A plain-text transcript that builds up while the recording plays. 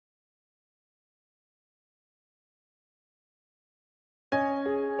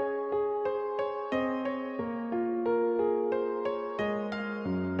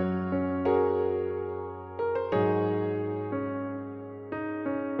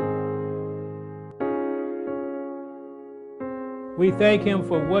We thank him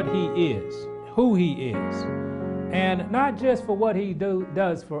for what he is, who he is, and not just for what he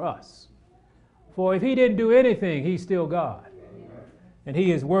does for us. For if he didn't do anything, he's still God, and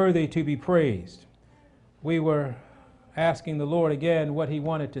he is worthy to be praised. We were asking the Lord again what he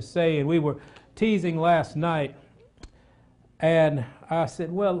wanted to say, and we were teasing last night, and I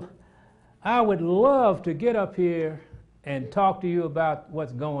said, well, I would love to get up here and talk to you about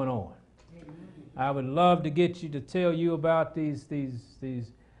what's going on. I would love to get you to tell you about these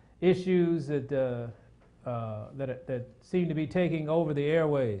issues that seem to be taking over the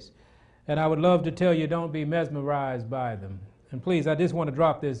airways. And I would love to tell you, don't be mesmerized by them. And please, I just want to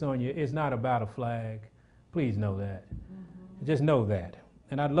drop this on you. It's not about a flag. Please know that. Just know that.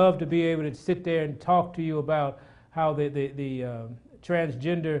 And I'd love to be able to sit there and talk to you about how the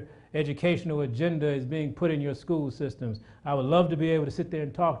transgender educational agenda is being put in your school systems. I would love to be able to sit there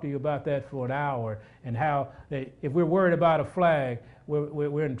and talk to you about that for an hour, and how if we're worried about a flag,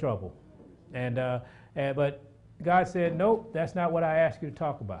 we're in trouble. But God said, nope, that's not what I asked you to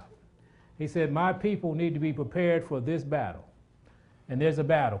talk about. He said, my people need to be prepared for this battle, and there's a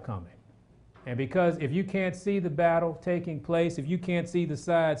battle coming. And because if you can't see the battle taking place, if you can't see the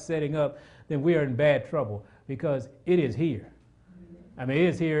sides setting up, then we are in bad trouble, because it is here. I mean, it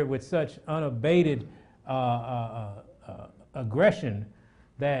is here with such unabated aggression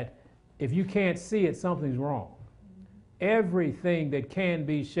that if you can't see it, something's wrong. Everything that can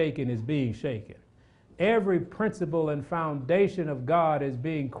be shaken is being shaken. Every principle and foundation of God is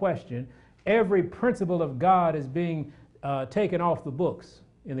being questioned. Every principle of God is being taken off the books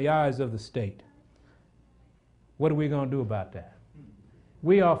in the eyes of the state. What are we going to do about that?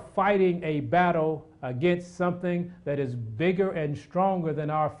 We are fighting a battle against something that is bigger and stronger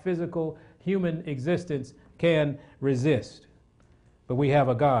than our physical human existence can resist. But we have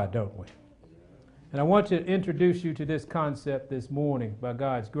a God, don't we? And I want to introduce you to this concept this morning by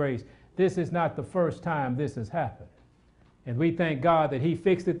God's grace. This is not the first time this has happened. And we thank God that he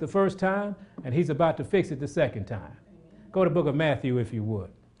fixed it the first time, and he's about to fix it the second time. Go to the book of Matthew, if you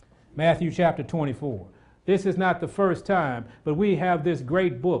would. Matthew chapter 24. This is not the first time, but we have this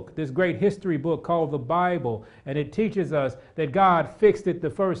great book, this great history book called the Bible, and it teaches us that God fixed it the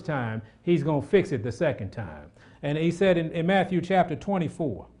first time. He's going to fix it the second time. And he said in Matthew chapter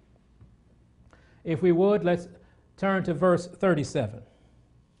 24, if we would, let's turn to verse 37.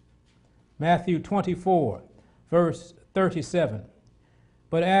 Matthew 24, verse 37.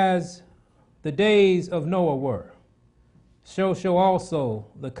 But as the days of Noah were, so shall also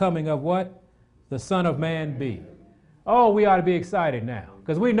the coming of what? The Son of Man be. Oh, we ought to be excited now,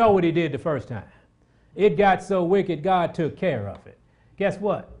 because we know what he did the first time. It got so wicked, God took care of it. Guess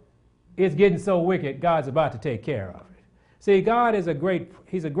what? It's getting so wicked, God's about to take care of it. See, God is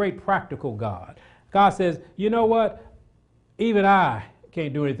he's a great practical God. God says, you know what? Even I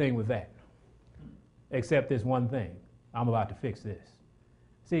can't do anything with that, except this one thing. I'm about to fix this.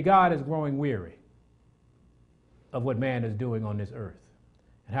 See, God is growing weary of what man is doing on this earth,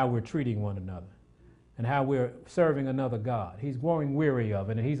 and how we're treating one another, and how we're serving another God. He's growing weary of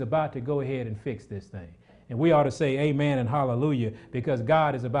it, and he's about to go ahead and fix this thing. And we ought to say amen and hallelujah, because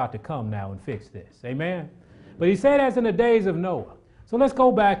God is about to come now and fix this. Amen? But he said as in the days of Noah. So let's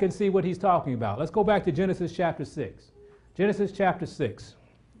go back and see what he's talking about. Let's go back to Genesis chapter 6. Genesis chapter 6.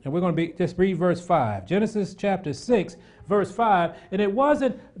 And we're going to just read verse 5. Genesis chapter 6, verse 5. And it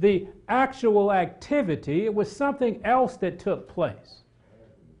wasn't the actual activity, it was something else that took place.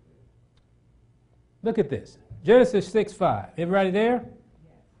 Look at this. Genesis 6:5. Everybody there?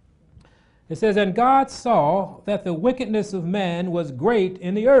 It says, and God saw that the wickedness of man was great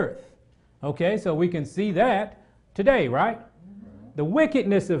in the earth. Okay, so we can see that today, right? The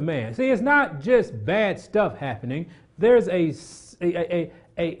wickedness of man. See, it's not just bad stuff happening. There's a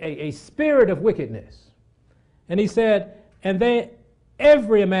spirit of wickedness. And he said, and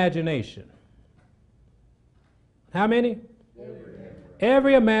every imagination. How many?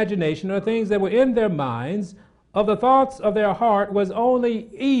 Every imagination, or things that were in their minds, of the thoughts of their heart was only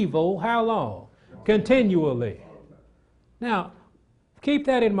evil. How long? Continually. Now, keep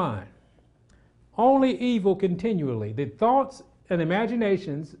that in mind. Only evil continually. The thoughts and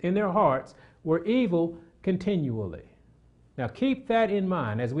imaginations in their hearts were evil continually. Now, keep that in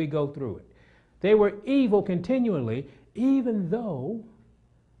mind as we go through it. They were evil continually, even though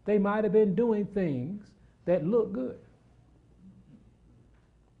they might have been doing things that look good.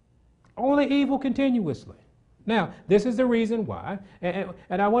 Only evil continuously. Now, this is the reason why, and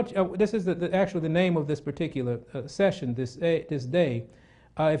I want you, this is actually the name of this particular session this day.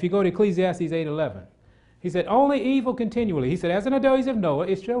 If you go to Ecclesiastes 8:11, He said, only evil continually. He said, as in the days of Noah,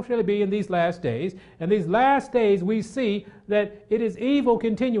 it shall be in these last days. And these last days we see that it is evil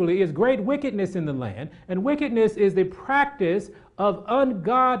continually. It is great wickedness in the land. And wickedness is the practice of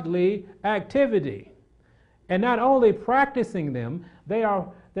ungodly activity. And not only practicing them,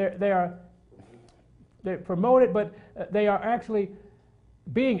 they're promoted, but they are actually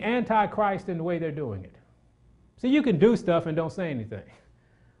being anti-Christ in the way they're doing it. See, you can do stuff and don't say anything.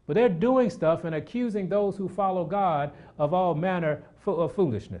 But they're doing stuff and accusing those who follow God of all manner of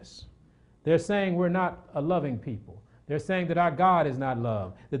foolishness. They're saying we're not a loving people. They're saying that our God is not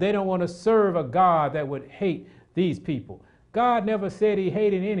love, that they don't want to serve a God that would hate these people. God never said he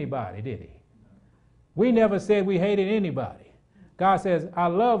hated anybody, did he? We never said we hated anybody. God says, I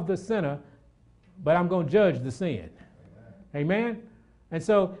love the sinner, but I'm going to judge the sin. Amen? And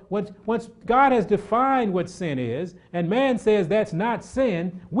so once God has defined what sin is, and man says that's not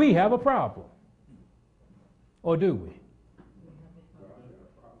sin, we have a problem. Or do we?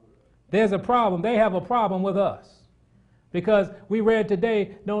 There's a problem. They have a problem with us. Because we read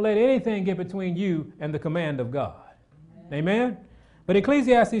today, don't let anything get between you and the command of God. Amen? But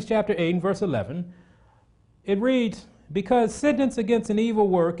Ecclesiastes chapter 8 and verse 11, it reads, because sentence against an evil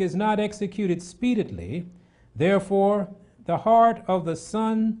work is not executed speedily, therefore the heart of the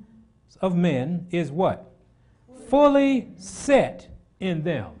sons of men is what? Fully set in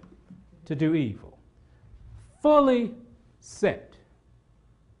them to do evil. Fully set.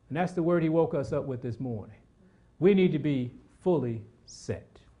 And that's the word he woke us up with this morning. We need to be fully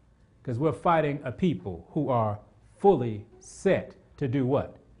set. Because we're fighting a people who are fully set to do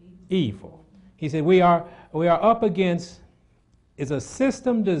what? Evil. He said we are up against is a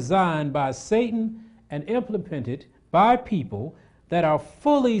system designed by Satan and implemented by people that are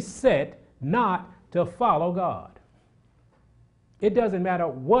fully set not to follow God. It doesn't matter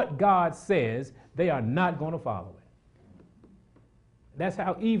what God says, they are not going to follow it. That's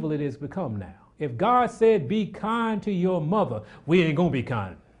how evil it has become now. If God said, be kind to your mother, we ain't going to be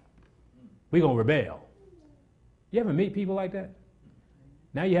kind. We're going to rebel. You ever meet people like that?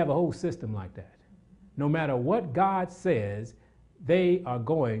 Now you have a whole system like that. No matter what God says, they are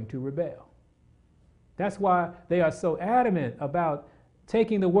going to rebel. That's why they are so adamant about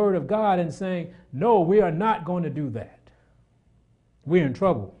taking the word of God and saying, no, we are not going to do that. We're in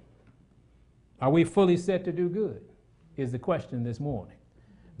trouble. Are we fully set to do good? Is the question this morning.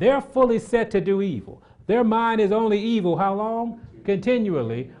 They're fully set to do evil. Their mind is only evil how long?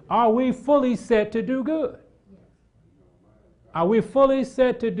 Continually. Are we fully set to do good? Are we fully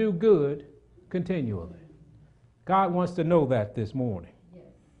set to do good continually? God wants to know that this morning.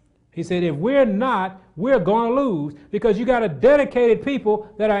 He said, if we're not, we're going to lose, because you got a dedicated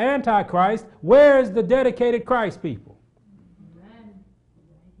people that are antichrist. Where's the dedicated Christ people?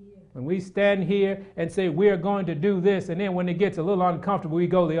 When we stand here and say we're going to do this, and then when it gets a little uncomfortable, we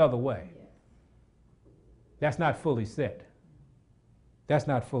go the other way. That's not fully set. That's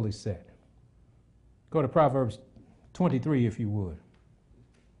not fully set. Go to Proverbs 23, if you would.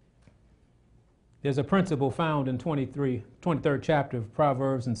 There's a principle found in 23rd chapter of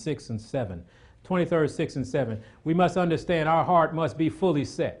Proverbs in 6 and 7. 23rd, 6 and 7. We must understand our heart must be fully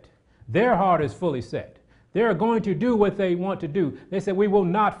set. Their heart is fully set. They're going to do what they want to do. They said, we will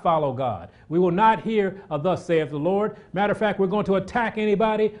not follow God. We will not hear a thus saith the Lord. Matter of fact, we're going to attack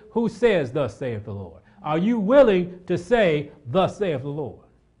anybody who says thus saith the Lord. Are you willing to say thus saith the Lord?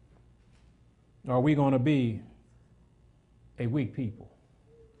 Or are we going to be a weak people?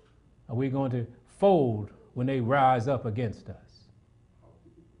 Are we going to fold when they rise up against us?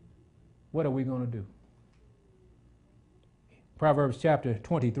 What are we going to do? Proverbs chapter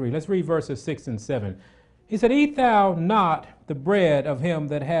 23. Let's read verses 6 and 7. He said, eat thou not the bread of him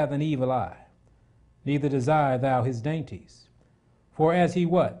that hath an evil eye, neither desire thou his dainties. For as he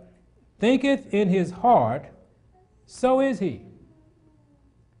what? Thinketh in his heart, so is he.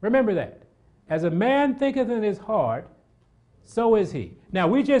 Remember that. As a man thinketh in his heart, so is he. Now,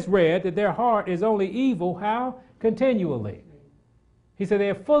 we just read that their heart is only evil, how? Continually. He said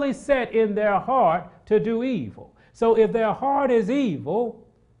they're fully set in their heart to do evil. So if their heart is evil,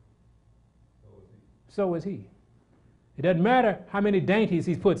 so is he. It doesn't matter how many dainties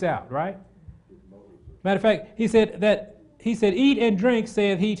he puts out, right? Matter of fact, he said, eat and drink,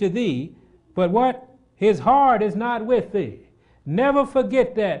 saith he to thee, but what? His heart is not with thee. Never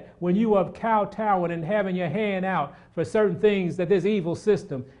forget that when you are kowtowing and having your hand out for certain things that this evil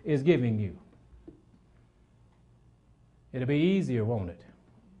system is giving you. It'll be easier, won't it?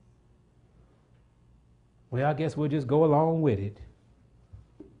 Well, I guess we'll just go along with it.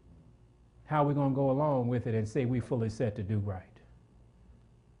 How are we going to go along with it and say we fully set to do right?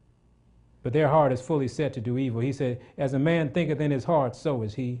 but their heart is fully set to do evil. He said, as a man thinketh in his heart, so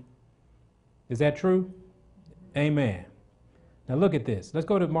is he. Is that true? Amen. Now look at this. Let's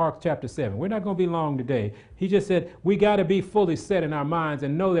go to Mark chapter 7. We're not going to be long today. He just said we got to be fully set in our minds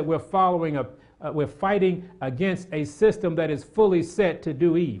and know that we're we're fighting against a system that is fully set to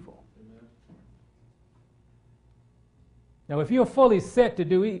do evil. Amen. Now if you're fully set to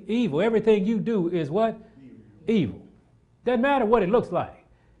do evil, everything you do is what? Evil. Doesn't matter what it looks like.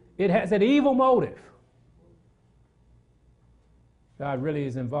 It has an evil motive. God really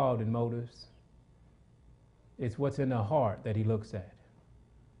is involved in motives. It's what's in the heart that he looks at.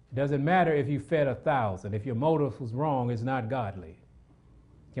 It doesn't matter if you fed 1,000. If your motive was wrong, it's not godly.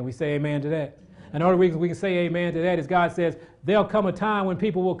 Can we say amen to that? And the only reason we can say amen to that is God says there'll come a time when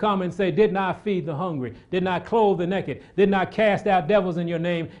people will come and say, didn't I feed the hungry? Didn't I clothe the naked? Didn't I cast out devils in your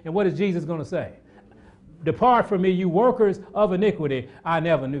name? And what is Jesus going to say? Depart from me, you workers of iniquity. I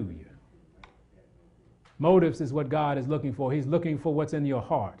never knew you. Motives is what God is looking for. He's looking for what's in your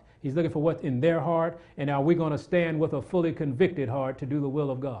heart. He's looking for what's in their heart, and are we going to stand with a fully convicted heart to do the will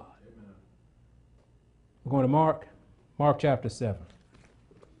of God? Amen. We're going to Mark chapter 7.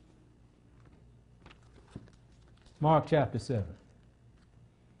 Mark chapter 7.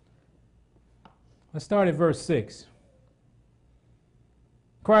 Let's start at verse 6.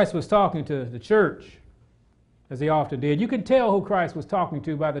 Christ was talking to the church, as he often did. You can tell who Christ was talking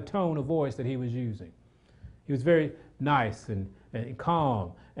to by the tone of voice that he was using. He was very nice and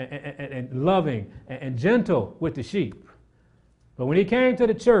calm and loving and gentle with the sheep. But when he came to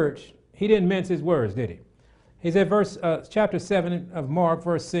the church, he didn't mince his words, did he? He said, chapter 7 of Mark,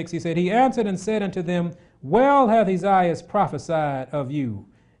 verse 6, he said, he answered and said unto them, well hath Isaiah prophesied of you.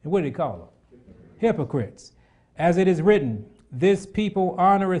 And what did he call them? Hypocrites. As it is written, this people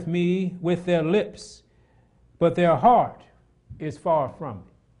honoreth me with their lips, but their heart is far from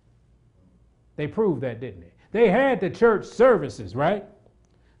me. They proved that, didn't they? They had the church services, right?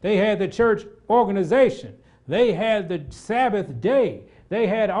 They had the church organization. They had the Sabbath day. They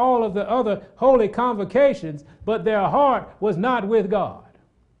had all of the other holy convocations, but their heart was not with God.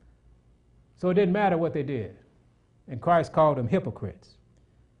 So it didn't matter what they did. And Christ called them hypocrites.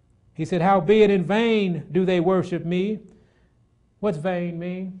 He said, howbeit in vain do they worship me. What's vain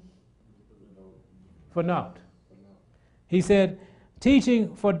mean? For naught. He said,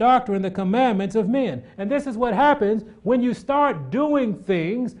 teaching for doctrine the commandments of men. And this is what happens when you start doing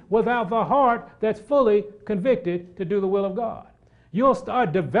things without the heart that's fully convicted to do the will of God. You'll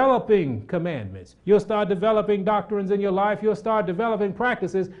start developing commandments. You'll start developing doctrines in your life. You'll start developing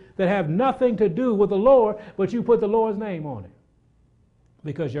practices that have nothing to do with the Lord, but you put the Lord's name on it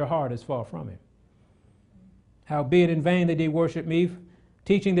because your heart is far from him. Howbeit in vain they did worship me,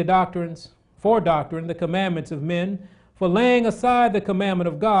 teaching the doctrines, for doctrine, the commandments of men. For laying aside the commandment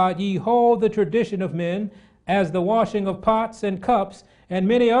of God, ye hold the tradition of men, as the washing of pots and cups, and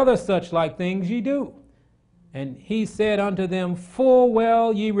many other such like things ye do. And he said unto them, full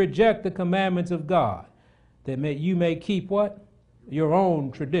well ye reject the commandments of God, that you may keep what? Your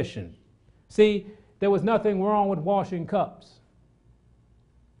own tradition. See, there was nothing wrong with washing cups.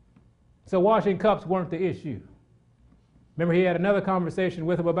 So washing cups weren't the issue. Remember, he had another conversation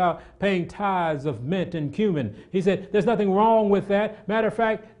with him about paying tithes of mint and cumin. He said, there's nothing wrong with that. Matter of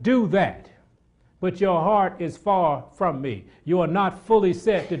fact, do that. But your heart is far from me. You are not fully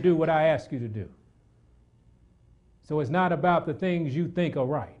set to do what I ask you to do. So it's not about the things you think are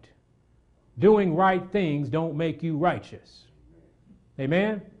right. Doing right things don't make you righteous.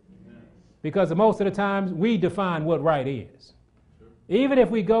 Amen? Amen. Because most of the times we define what right is. Even if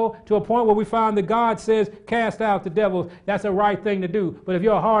we go to a point where we find that God says, cast out the devils, that's a right thing to do. But if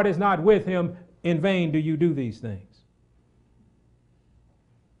your heart is not with him, in vain do you do these things.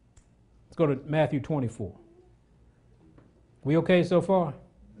 Let's go to Matthew 24. We okay so far?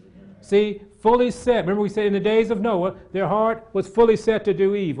 See, fully set. Remember we said in the days of Noah, their heart was fully set to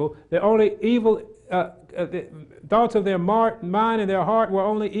do evil. Their only evil thoughts of their mind and their heart were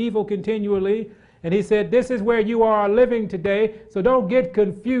only evil continually. And he said, this is where you are living today, so don't get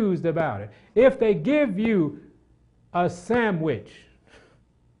confused about it. If they give you a sandwich,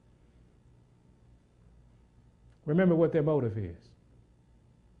 remember what their motive is.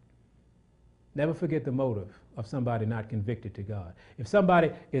 Never forget the motive of somebody not convicted to God. If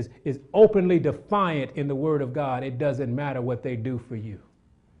somebody is openly defiant in the Word of God, it doesn't matter what they do for you.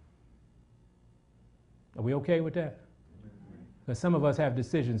 Are we okay with that? Because some of us have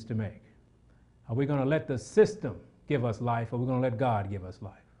decisions to make. Are we going to let the system give us life, or are we going to let God give us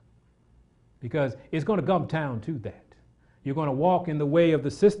life? Because it's going to come down to that. You're going to walk in the way of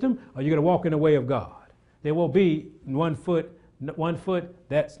the system, or you're going to walk in the way of God. There will be one foot 1 foot,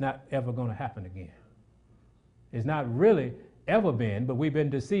 that's not ever going to happen again. It's not really ever been, but we've been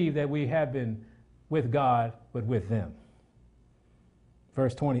deceived that we have been with God, but with them.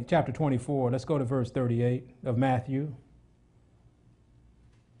 Chapter 24, let's go to verse 38 of Matthew.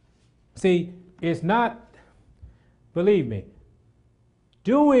 See, it's not, believe me,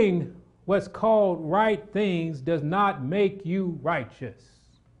 doing what's called right things does not make you righteous.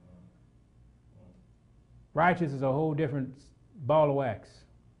 Righteous is a whole different ball of wax.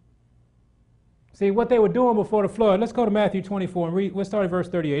 See, what they were doing before the flood, let's go to Matthew 24 and read, we'll start at verse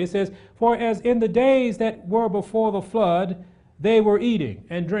 38. It says, "For as in the days that were before the flood, they were eating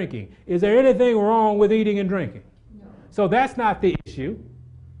and drinking." Is there anything wrong with eating and drinking? No. So that's not the issue.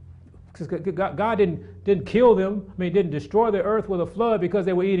 God didn't kill them, didn't destroy the earth with a flood because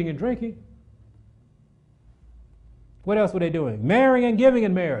they were eating and drinking. What else were they doing? Marrying and giving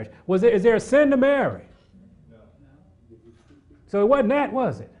in marriage. Is there a sin to marry? No. So it wasn't that,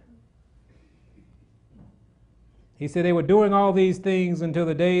 was it? He said they were doing all these things until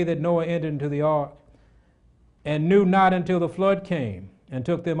the day that Noah entered into the ark, and knew not until the flood came and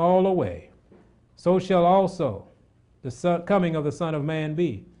took them all away. So shall also the coming of the Son of Man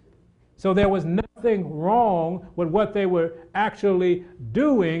be. So there was nothing wrong with what they were actually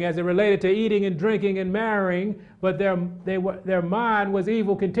doing as it related to eating and drinking and marrying, but their mind was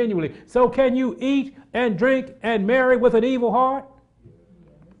evil continually. So can you eat and drink and marry with an evil heart?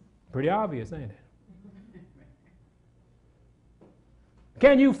 Pretty obvious, ain't it?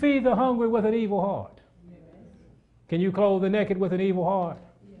 Can you feed the hungry with an evil heart? Can you clothe the naked with an evil heart?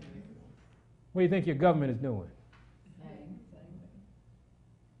 What do you think your government is doing?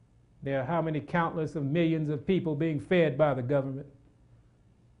 There are how many countless of millions of people being fed by the government,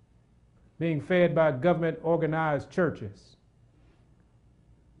 being fed by government-organized churches.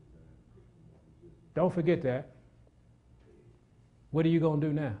 Don't forget that. What are you going to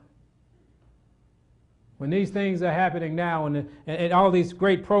do now? When these things are happening now and all these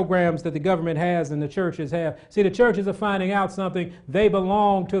great programs that the government has and the churches have, see, the churches are finding out something. They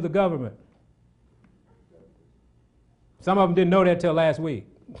belong to the government. Some of them didn't know that till last week.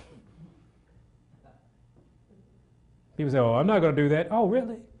 People say, "Oh, I'm not going to do that." Oh,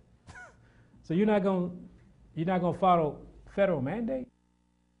 really? So you're not going to follow federal mandate?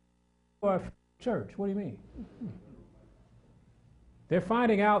 Or church? What do you mean? They're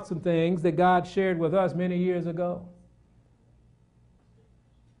finding out some things that God shared with us many years ago.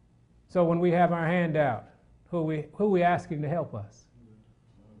 So when we have our hand out, who are we asking to help us?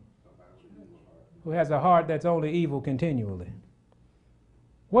 Who has a heart that's only evil continually?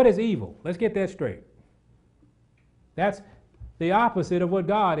 What is evil? Let's get that straight. That's the opposite of what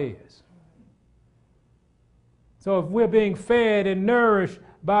God is. So if we're being fed and nourished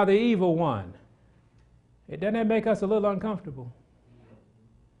by the evil one, doesn't that make us a little uncomfortable?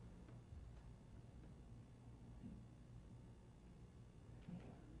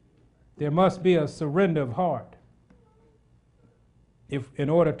 There must be a surrender of heart in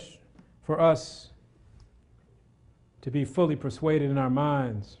order for us to be fully persuaded in our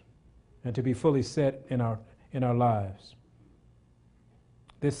minds and to be fully set in our lives.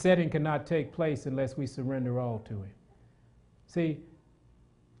 This setting cannot take place unless we surrender all to Him. See,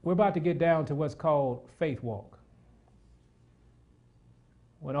 we're about to get down to what's called faith walk,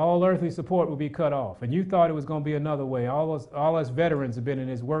 when all earthly support will be cut off. And you thought it was going to be another way. All us veterans have been in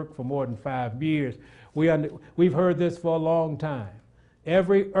this work for more than 5 years. We've heard this for a long time.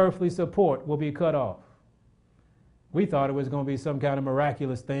 Every earthly support will be cut off. We thought it was going to be some kind of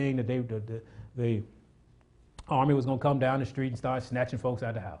miraculous thing that the army was going to come down the street and start snatching folks out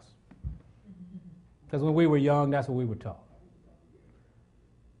of the house. Because when we were young, that's what we were taught.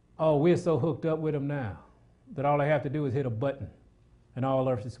 Oh, we're so hooked up with them now that all they have to do is hit a button and all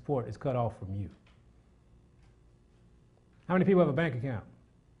earthly support is cut off from you. How many people have a bank account?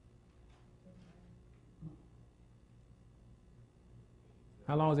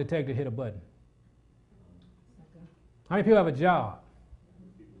 How long does it take to hit a button? How many people have a job?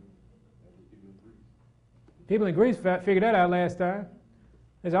 People in Greece figured that out last time.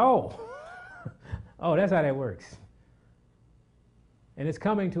 They said, oh, that's how that works. And it's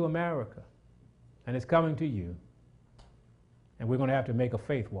coming to America, and it's coming to you. And we're going to have to make a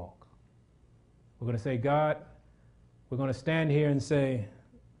faith walk. We're going to say, God, we're going to stand here and say,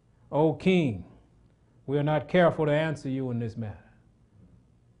 "O King, we are not careful to answer you in this matter."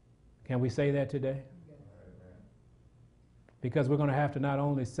 Can we say that today? Because we're going to have to not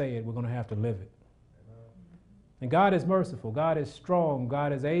only say it, we're going to have to live it. And God is merciful, God is strong,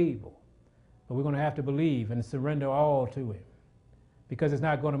 God is able. But we're going to have to believe and surrender all to Him. Because it's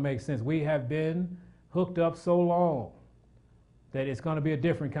not going to make sense. We have been hooked up so long that it's going to be a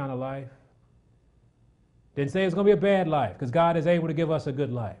different kind of life. Didn't say it's going to be a bad life, because God is able to give us a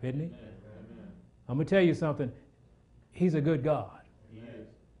good life, isn't he? Amen. I'm going to tell you something. He's a good God. He is.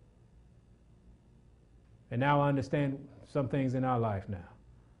 And now I understand some things in our life now.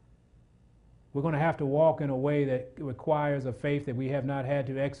 We're going to have to walk in a way that requires a faith that we have not had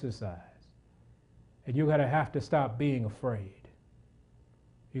to exercise. And you're going to have to stop being afraid.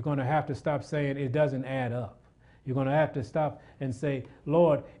 You're going to have to stop saying it doesn't add up. You're going to have to stop and say,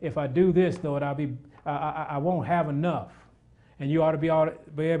 Lord, if I do this, Lord, I won't have enough. And you ought to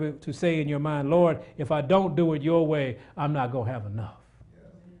be able to say in your mind, Lord, if I don't do it your way, I'm not going to have enough.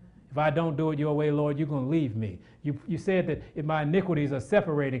 If I don't do it your way, Lord, you're going to leave me. You said that if my iniquities are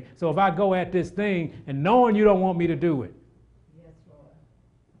separating. So if I go at this thing and knowing you don't want me to do it, yes, Lord.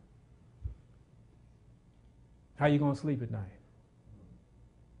 How are you going to sleep at night?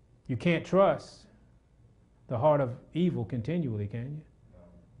 You can't trust the heart of evil continually, can you?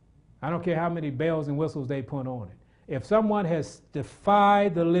 I don't care how many bells and whistles they put on it. If someone has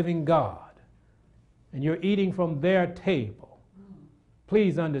defied the living God and you're eating from their table,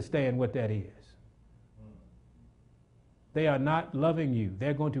 please understand what that is. They are not loving you.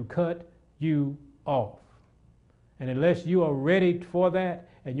 They're going to cut you off. And unless you are ready for that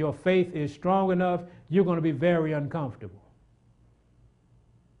and your faith is strong enough, you're going to be very uncomfortable.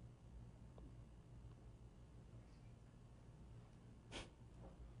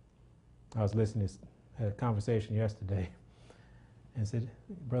 I was listening to a conversation yesterday, and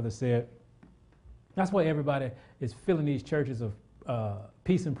brother said, that's why everybody is filling these churches of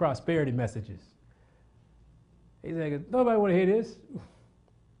peace and prosperity messages. He said, nobody want to hear this.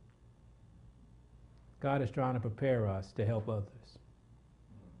 God is trying to prepare us to help others.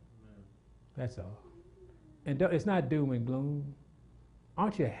 That's all. And it's not doom and gloom.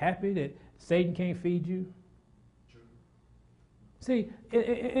 Aren't you happy that Satan can't feed you? See,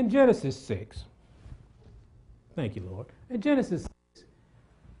 in Genesis 6, thank you, Lord. In Genesis 6,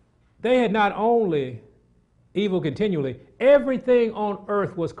 they had not only evil continually, everything on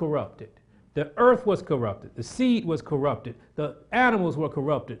earth was corrupted. The earth was corrupted. The seed was corrupted. The animals were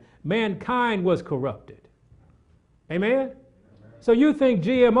corrupted. Mankind was corrupted. Amen? Amen. So you think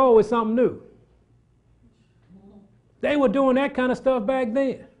GMO is something new? They were doing that kind of stuff back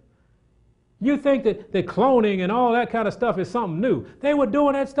then. You think that cloning and all that kind of stuff is something new. They were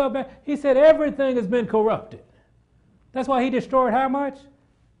doing that stuff back. He said everything has been corrupted. That's why he destroyed how much?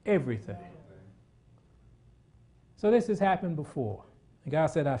 Everything. So this has happened before. And God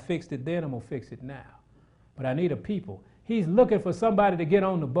said, I fixed it then, I'm going to fix it now. But I need a people. He's looking for somebody to get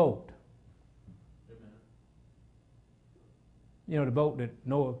on the boat. Amen. You know the boat that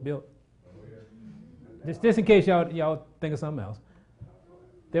Noah built? Oh, yeah. Just in case y'all think of something else.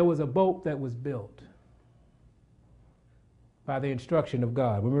 There was a boat that was built by the instruction of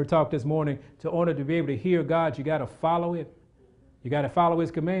God. When we were talking this morning, in order to be able to hear God, you got to follow it. You got to follow his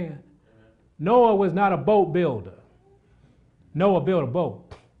command. Amen. Noah was not a boat builder. Noah built a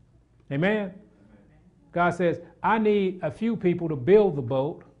boat. Amen? God says, I need a few people to build the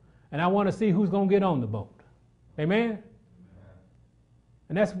boat, and I want to see who's going to get on the boat. Amen?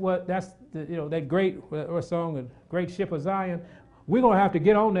 And that's that great song, a great ship of Zion. We're going to have to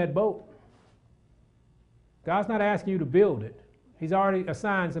get on that boat. God's not asking you to build it. He's already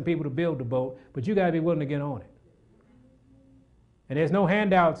assigned some people to build the boat, but you got to be willing to get on it. And there's no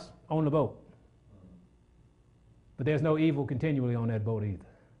handouts on the boat. But there's no evil continually on that boat either.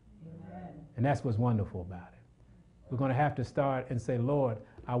 Amen. And that's what's wonderful about it. We're going to have to start and say, Lord,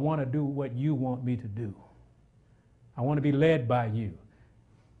 I want to do what you want me to do. I want to be led by you.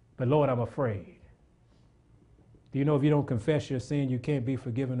 But Lord, I'm afraid. Do you know if you don't confess your sin, you can't be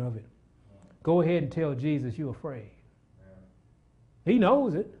forgiven of it? Go ahead and tell Jesus you're afraid. He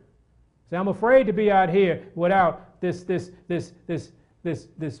knows it. Say, I'm afraid to be out here without this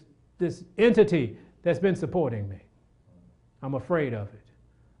entity that's been supporting me. I'm afraid of it.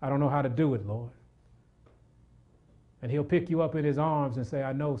 I don't know how to do it, Lord. And he'll pick you up in his arms and say,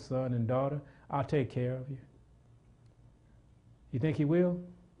 I know, son and daughter, I'll take care of you. You think he will?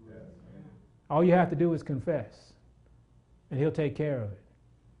 Yes. All you have to do is confess, and he'll take care of it.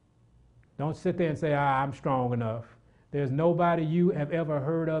 Don't sit there and say, I'm strong enough. There's nobody you have ever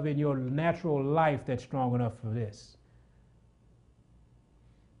heard of in your natural life that's strong enough for this.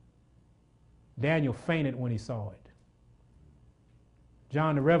 Daniel fainted when he saw it.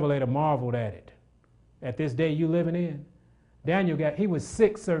 John the Revelator marveled at it. At this day you living in, he was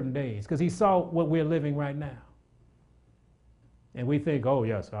sick certain days because he saw what we're living right now. And we think, oh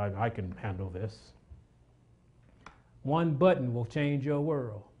yes, I can handle this. One button will change your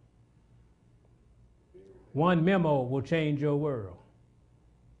world. One memo will change your world.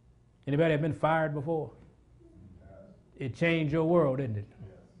 Anybody have been fired before? It changed your world, didn't it?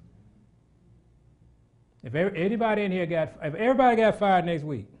 If everybody in here if everybody got fired next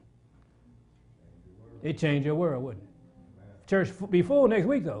week, it changed your world, wouldn't it? Church be full next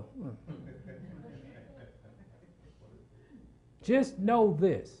week, though. Just know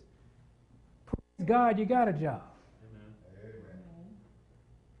this. Praise God, you got a job. Amen.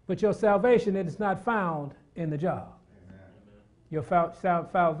 But your salvation is not found in the job. Amen. Your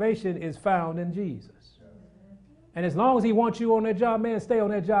salvation is found in Jesus. And as long as he wants you on that job, man, stay on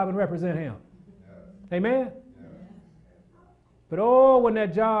that job and represent him. Amen? But oh, when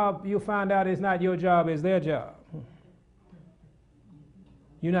that job, you find out it's not your job, it's their job.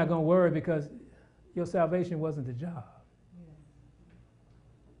 You're not going to worry because your salvation wasn't the job.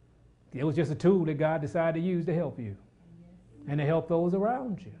 It was just a tool that God decided to use to help you and to help those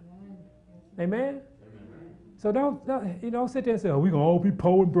around you. Amen? So don't sit there and say, oh, we're going to all be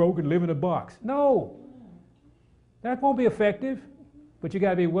poor and broke and live in a box. No. That won't be effective, but you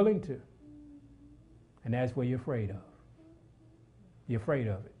got to be willing to. And that's what you're afraid of. You're afraid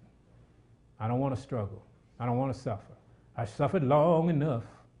of it. I don't want to struggle. I don't want to suffer. I suffered long enough.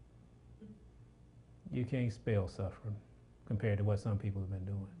 You can't spell suffering compared to what some people have been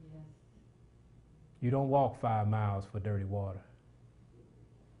doing. Yes. You don't walk 5 miles for dirty water.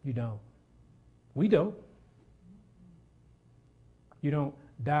 You don't. We don't. You don't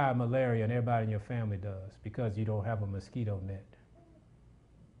die of malaria and everybody in your family does because you don't have a mosquito net.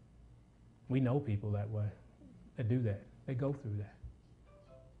 We know people that way that do that. They go through that.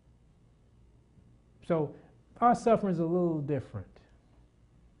 So our suffering is a little different.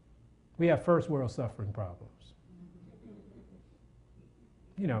 We have first world suffering problems.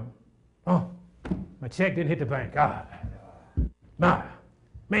 You know, oh, my check didn't hit the bank.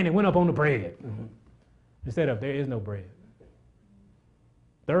 Man, it went up on the bread. Instead of there is no bread.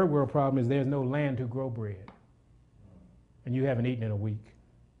 Third world problem is there's no land to grow bread. And you haven't eaten in a week.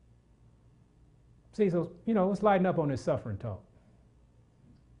 See, so, let's lighten up on this suffering talk.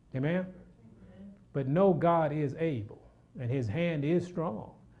 Amen? But know God is able, and his hand is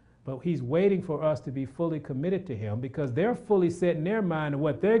strong. But he's waiting for us to be fully committed to him because they're fully set in their mind of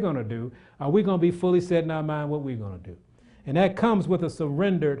what they're going to do. Are we going to be fully set in our mind what we're going to do? And that comes with a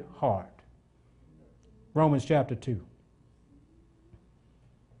surrendered heart. Romans chapter 2.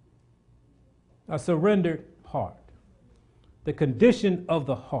 A surrendered heart. The condition of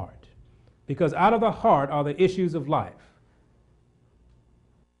the heart. Because out of the heart are the issues of life.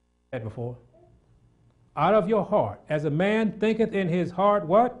 That before. Out of your heart, as a man thinketh in his heart,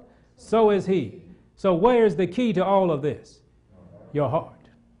 what? So is he. So where is the key to all of this? Your heart.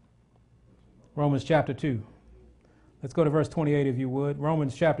 Romans chapter 2. Let's go to verse 28 if you would.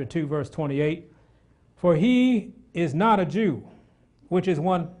 Romans chapter 2, verse 28. For he is not a Jew, which is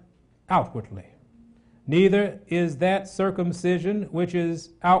one outwardly. Neither is that circumcision which is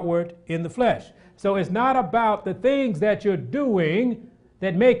outward in the flesh. So it's not about the things that you're doing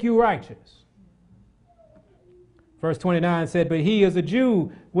that make you righteous. Verse 29 said, but he is a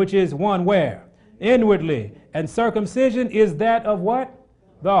Jew, which is one where? Inwardly. And circumcision is that of what?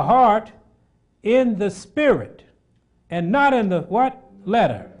 The heart in the spirit, and not in the what?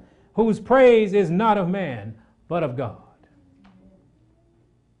 Letter, whose praise is not of man, but of God.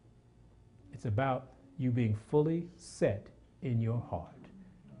 It's about you being fully set in your heart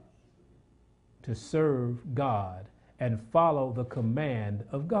to serve God and follow the command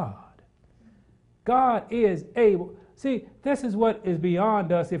of God. God is able. See, this is what is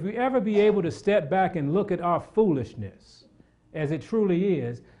beyond us. If we ever be able to step back and look at our foolishness as it truly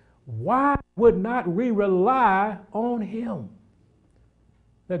is, why would not we rely on him?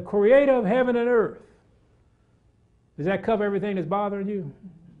 The creator of heaven and earth. Does that cover everything that's bothering you?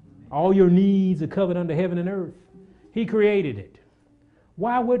 All your needs are covered under heaven and earth. He created it.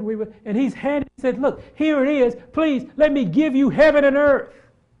 Why would we? And he's said, look, here it is. Please, let me give you heaven and earth.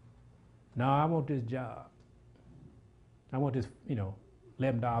 No, I want this job. I want this, $11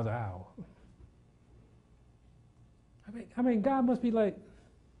 an hour. I mean, God must be like,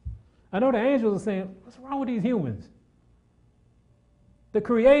 I know the angels are saying, what's wrong with these humans? The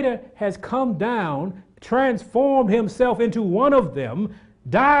Creator has come down, transformed himself into one of them,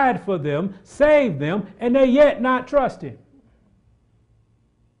 died for them, saved them, and they yet not trust him.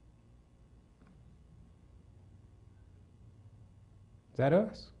 Is that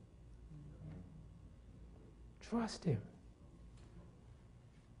us? Trust him.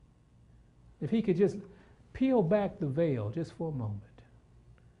 If he could just peel back the veil just for a moment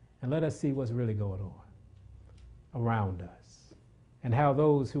and let us see what's really going on around us. and how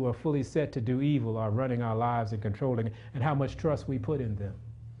those who are fully set to do evil are running our lives and controlling it, and how much trust we put in them.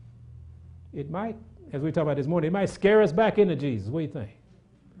 It might, as we talked about this morning, it might scare us back into Jesus. What do you think?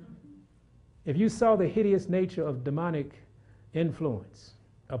 If you saw the hideous nature of demonic influence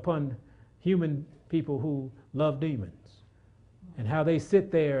upon human people who love demons, and how they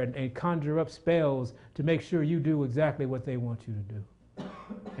sit there and conjure up spells to make sure you do exactly what they want you to do.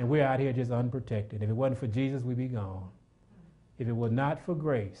 And we're out here just unprotected. If it wasn't for Jesus, we'd be gone. If it was not for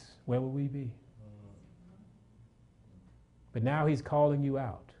grace, where would we be? But now he's calling you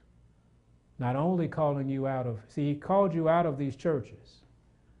out. Not only calling you out of, see, he called you out of these churches.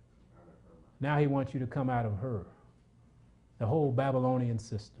 Now he wants you to come out of her, the whole Babylonian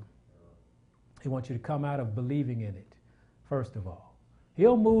system. He wants you to come out of believing in it, first of all.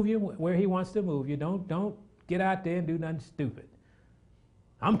 He'll move you where he wants to move you. Don't get out there and do nothing stupid.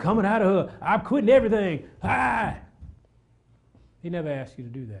 I'm coming out of her. I'm quitting everything. Ah! He never asked you to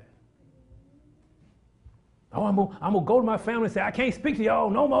do that. Oh, I'm gonna go to my family and say, I can't speak to y'all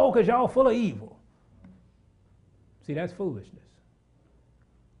no more because y'all full of evil. See, that's foolishness.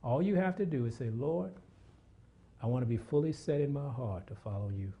 All you have to do is say, Lord, I want to be fully set in my heart to follow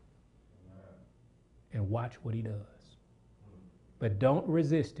you. And watch what he does. But don't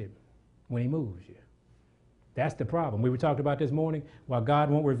resist him when he moves you. That's the problem. We were talking about this morning, why God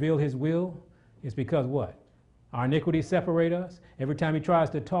won't reveal his will is because what? Our iniquities separate us. Every time he tries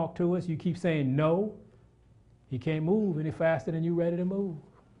to talk to us, you keep saying no. He can't move any faster than you're ready to move.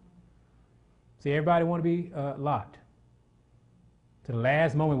 See, everybody want to be Lot. To the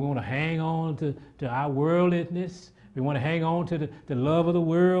last moment, we want to hang on to our worldliness. We want to hang on to the love of the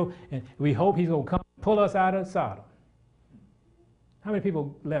world. And we hope he's going to come pull us out of Sodom. How many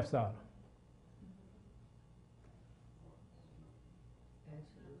people left Sodom?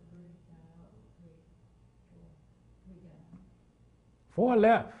 Four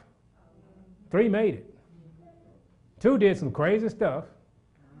left. 3 made it. 2 did some crazy stuff,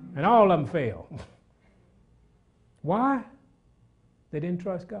 and all of them failed. Why? They didn't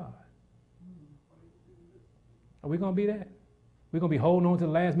trust God. Are we going to be that? We're going to be holding on to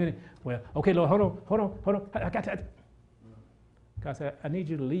the last minute. Well, okay, Lord, hold on. I got to. God said, I need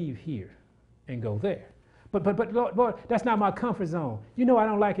you to leave here and go there. But Lord, that's not my comfort zone. You know I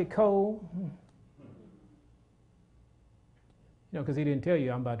don't like it cold. You know, because he didn't tell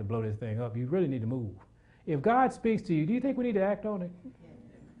you I'm about to blow this thing up. You really need to move. If God speaks to you, do you think we need to act on it?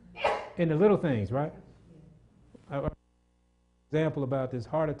 In the little things, right? Example about this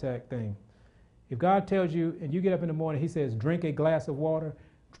heart attack thing. If God tells you, and you get up in the morning, he says, drink a glass of water,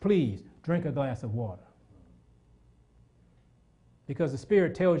 please drink a glass of water. Because the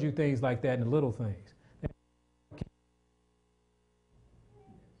Spirit tells you things like that in the little things.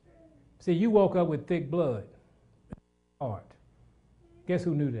 See, you woke up with thick blood, heart. Guess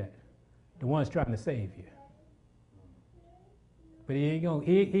who knew that? The one's trying to save you. But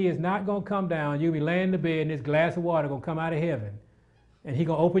he is not going to come down. You'll be laying in the bed and this glass of water going to come out of heaven. And he's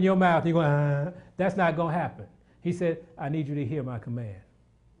going to open your mouth. And you're going, that's not going to happen. He said, I need you to hear my command.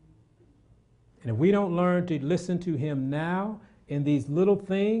 And if we don't learn to listen to him now in these little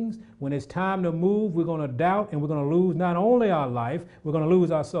things, when it's time to move, we're going to doubt and we're going to lose not only our life, we're going to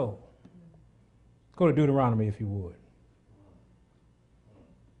lose our soul. Let's go to Deuteronomy if you would.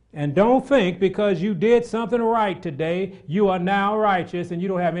 And don't think because you did something right today, you are now righteous and you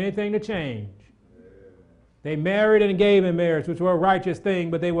don't have anything to change. They married and gave in marriage, which were a righteous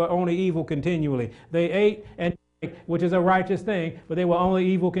thing, but they were only evil continually. They ate and drank, which is a righteous thing, but they were only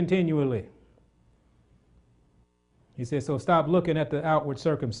evil continually. He says, so stop looking at the outward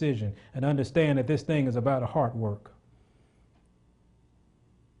circumcision and understand that this thing is about a heart work.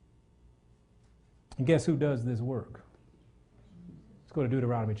 And guess who does this work? Let's go to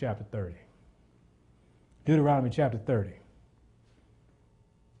Deuteronomy chapter 30. Deuteronomy chapter 30.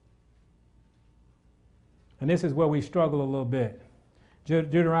 And this is where we struggle a little bit.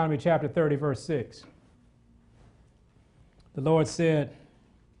 Deuteronomy chapter 30, verse 6. The Lord said,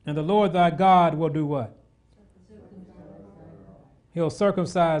 and the Lord thy God will do what? He'll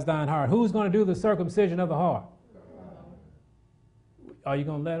circumcise thine heart. Who's going to do the circumcision of the heart? Are you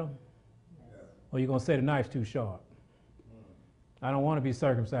going to let him? Or are you going to say the knife's too sharp? I don't want to be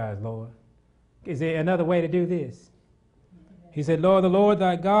circumcised, Lord. Is there another way to do this? He said, Lord, the Lord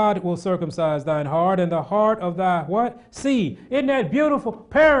thy God will circumcise thine heart and the heart of thy what? Seed. Isn't that beautiful?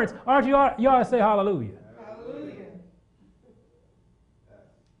 Parents, aren't you ought to say hallelujah? Hallelujah.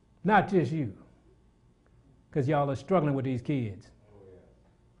 Not just you. Because y'all are struggling with these kids.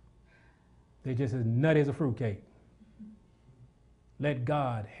 They're just as nutty as a fruitcake. Let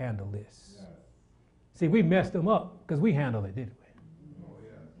God handle this. See, we messed them up because we handled it, didn't we?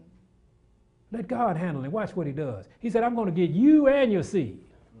 Let God handle it. Watch what he does. He said, I'm going to get you and your seed.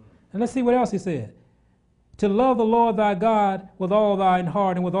 And let's see what else he said. To love the Lord thy God with all thine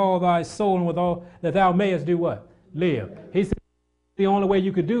heart and with all thy soul and with all that thou mayest do what? Live. He said, the only way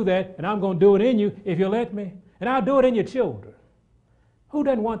you could do that, and I'm going to do it in you if you let me. And I'll do it in your children. Who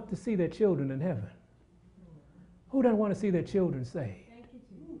doesn't want to see their children in heaven? Who doesn't want to see their children saved?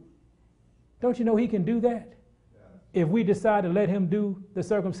 Don't you know he can do that? If we decide to let him do the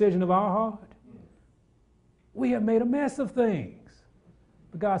circumcision of our heart. We have made a mess of things.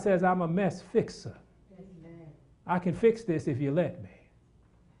 But God says, I'm a mess fixer. I can fix this if you let me.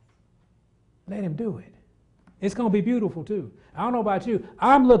 Let him do it. It's going to be beautiful too. I don't know about you.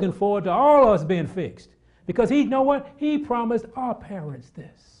 I'm looking forward to all of us being fixed. Because he, you know what? He promised our parents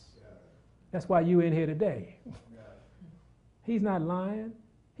this. That's why you're in here today. He's not lying.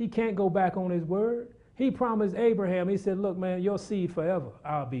 He can't go back on his word. He promised Abraham, he said, look, man, your seed forever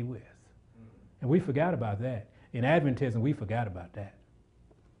I'll be with. And we forgot about that. In Adventism, we forgot about that.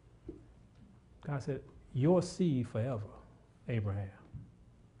 God said, your seed forever, Abraham.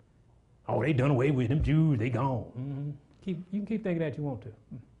 Oh, they done away with them Jews. They gone. Mm-hmm. You can keep thinking that you want to.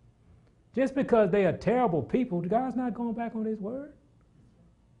 Just because they are terrible people, God's not going back on his word.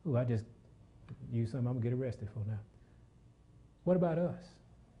 Ooh, I just used something I'm going to get arrested for now. What about us?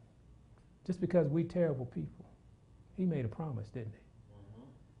 Just because we terrible people, he made a promise, didn't he? Mm-hmm.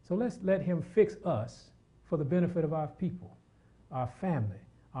 So let's let him fix us for the benefit of our people, our family,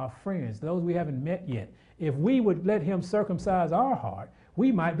 our friends, those we haven't met yet. If we would let him circumcise our heart,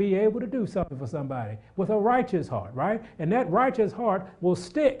 we might be able to do something for somebody with a righteous heart, right? And that righteous heart will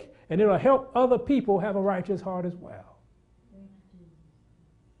stick, and it'll help other people have a righteous heart as well.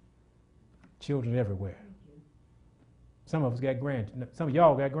 Children everywhere. Some of us got some of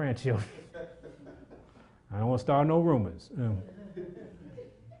y'all got grandchildren. I don't want to start no rumors.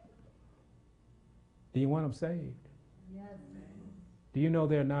 Do you want them saved? Yes. Do you know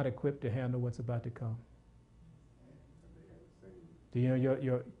they're not equipped to handle what's about to come? Do you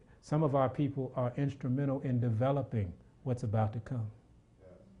know some of our people are instrumental in developing what's about to come? Yes.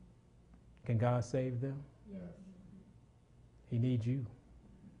 Can God save them? Yes. He needs you.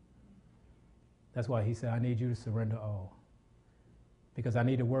 That's why he said, I need you to surrender all. Because I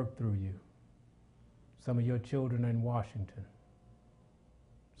need to work through you. Some of your children are in Washington.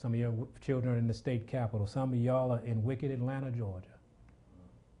 Some of your children are in the state capitol. Some of y'all are in wicked Atlanta, Georgia.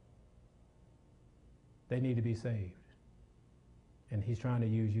 They need to be saved. And he's trying to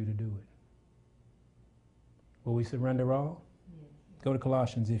use you to do it. Will we surrender all? Yes. Go to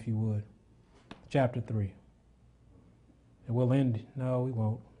Colossians, if you would. Chapter 3. And we'll end. No, we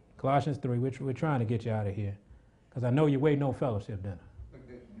won't. Colossians 3. We're trying to get you out of here. Because I know you're waiting on fellowship dinner.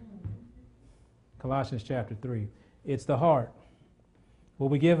 Colossians chapter 3. It's the heart. Will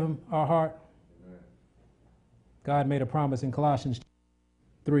we give him our heart? Amen. God made a promise in Colossians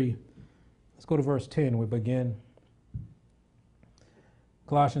 3. Let's go to verse 10. We begin.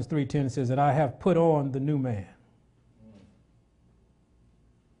 Colossians 3:10 says that I have put on the new man.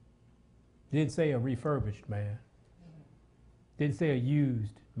 Didn't say a refurbished man. Didn't say a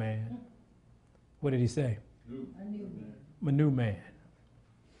used man. What did he say? A new man.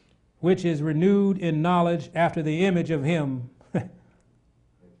 Which is renewed in knowledge after the image of him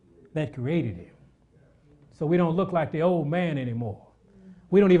that created him. So we don't look like the old man anymore.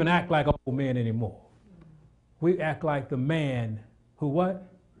 We don't even act like old men anymore. We act like the man who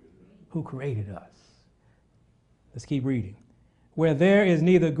what? Who created us. Let's keep reading. Where there is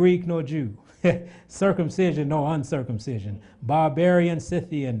neither Greek nor Jew, circumcision nor uncircumcision, barbarian,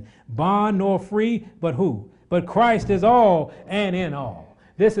 Scythian, bond nor free, but who? But Christ is all and in all.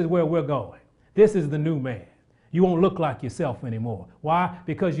 This is where we're going. This is the new man. You won't look like yourself anymore. Why?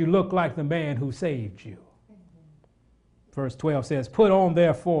 Because you look like the man who saved you. Verse 12 says, put on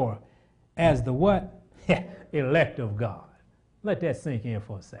therefore as the what? Elect of God. Let that sink in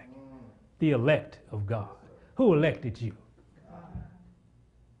for a second. The elect of God. Who elected you?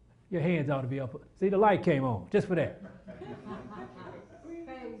 Your hands ought to be up. See, the light came on just for that.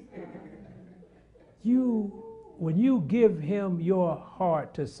 When you give him your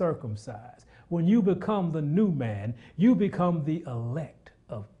heart to circumcise, when you become the new man, you become the elect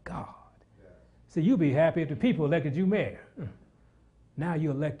of God. Yes. See, you'll be happy if the people elected you mayor. Now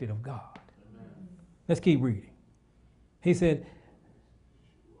you're elected of God. Amen. Let's keep reading. He said,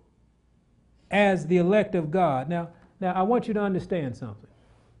 as the elect of God. Now I want you to understand something.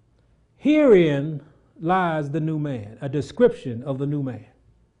 Herein lies the new man, a description of the new man.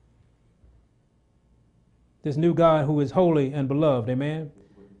 This new God who is holy and beloved, amen?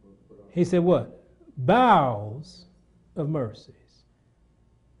 He said what? Bowels of mercies.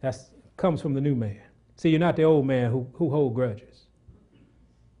 That's comes from the new man. See, you're not the old man who hold grudges.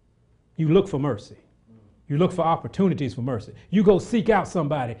 You look for mercy. You look for opportunities for mercy. You go seek out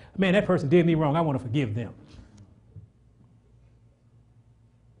somebody. Man, that person did me wrong. I want to forgive them.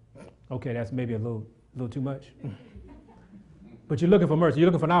 Okay, that's maybe a little too much. But you're looking for mercy. You're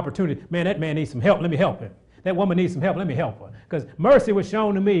looking for an opportunity. Man, that man needs some help. Let me help him. That woman needs some help. Let me help her. Because mercy was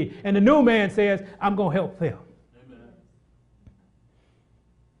shown to me. And the new man says, I'm going to help them.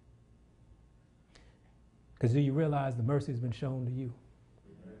 Because do you realize the mercy has been shown to you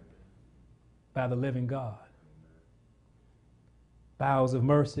by the living God? Bowels of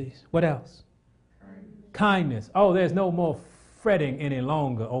mercies. What else? Kindness. Oh, there's no more fretting any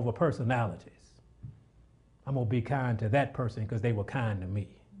longer over personalities. I'm going to be kind to that person because they were kind to me.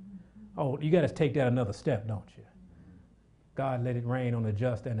 Oh, you got to take that another step, don't you? God let it rain on the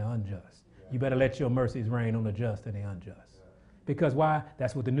just and the unjust. You better let your mercies rain on the just and the unjust. Because why?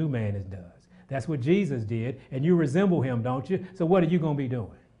 That's what the new man does. That's what Jesus did, and you resemble him, don't you? So what are you going to be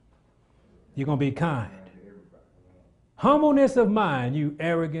doing? You're going to be kind. Humbleness of mind, you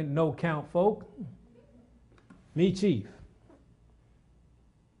arrogant, no-count folk. Me chief.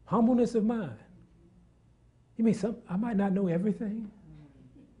 Humbleness of mind. You mean I might not know everything?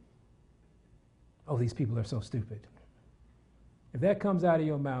 Oh, these people are so stupid. If that comes out of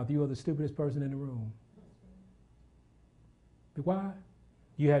your mouth, you are the stupidest person in the room. But why?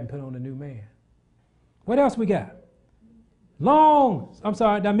 You hadn't put on a new man. What else we got? I'm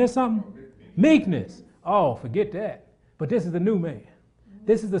sorry, did I miss something? Meekness. Oh, forget that. But this is the new man.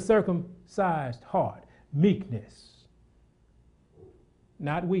 This is the circumcised heart. Meekness.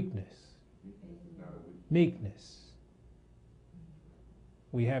 Not weakness. Meekness.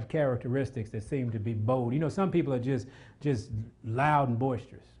 We have characteristics that seem to be bold. You know, some people are just loud and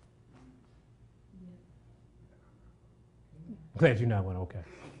boisterous. Glad you're not one, okay.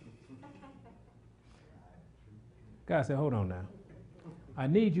 God said, hold on now. I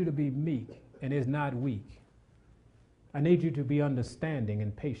need you to be meek and is not weak. I need you to be understanding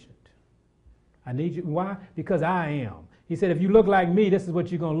and patient. I need you, why? Because I am. He said, if you look like me, this is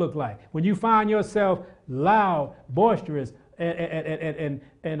what you're going to look like. When you find yourself loud, boisterous, and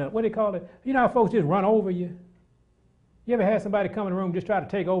what do they call it? You know how folks just run over you? You ever had somebody come in the room just try to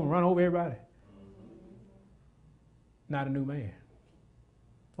take over and run over everybody? Not a new man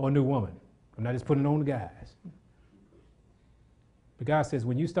or a new woman. I'm not just putting it on the guys. But God says,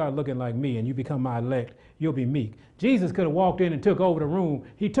 when you start looking like me and you become my elect, you'll be meek. Jesus could have walked in and took over the room.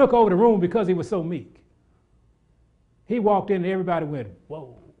 He took over the room because he was so meek. He walked in and everybody went,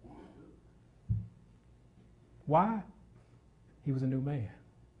 whoa. Why? He was a new man.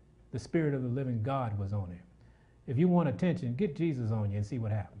 The Spirit of the living God was on him. If you want attention, get Jesus on you and see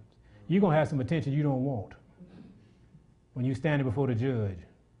what happens. You're going to have some attention you don't want when you're standing before the judge.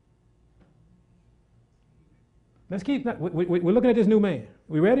 Let's keep, we're looking at this new man.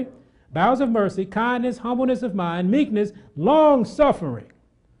 We ready? Bowels of mercy, kindness, humbleness of mind, meekness, long-suffering.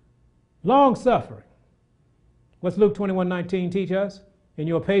 Long-suffering. What's Luke 21:19 teach us? In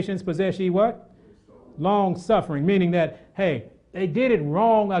your patience possess ye what? Long-suffering, meaning that, hey, they did it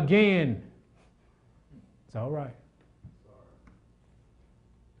wrong again. It's all right.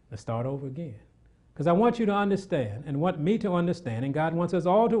 Let's start over again. Because I want you to understand and want me to understand, and God wants us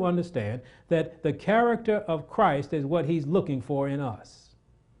all to understand, that the character of Christ is what he's looking for in us.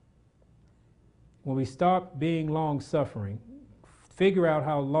 When we stop being long-suffering, figure out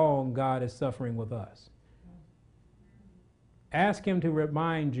how long God is suffering with us. Ask him to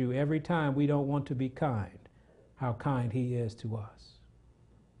remind you every time we don't want to be kind, how kind he is to us.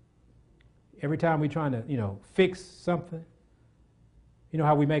 Every time we're trying to, fix something, you know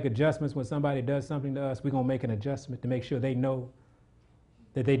how we make adjustments when somebody does something to us? We're going to make an adjustment to make sure they know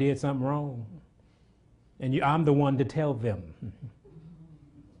that they did something wrong. And I'm the one to tell them.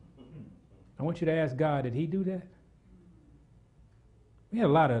 I want you to ask God, did he do that? We got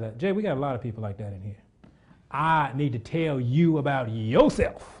a lot of that. Jay, we got a lot of people like that in here. I need to tell you about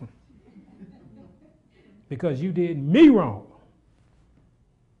yourself because you did me wrong.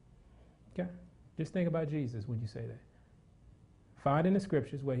 Okay? Just think about Jesus when you say that. Find in the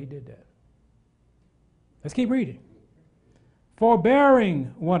scriptures where he did that. Let's keep reading.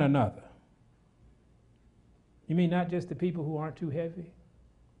 Forbearing one another. You mean not just the people who aren't too heavy?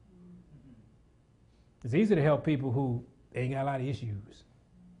 It's easy to help people who ain't got a lot of issues.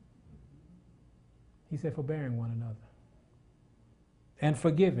 He said forbearing one another and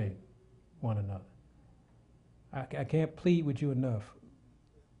forgiving one another. I can't plead with you enough.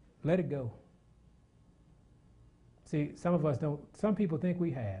 Let it go. See, some of us don't, some people think we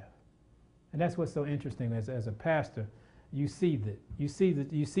have. And that's what's so interesting as a pastor. you see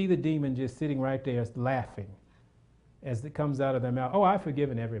the demon just sitting right there laughing as it comes out of their mouth. Oh, I've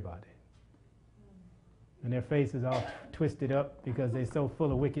forgiven everybody. And their face is all twisted up because they're so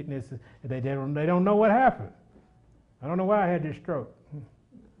full of wickedness they don't know what happened. I don't know why I had this stroke.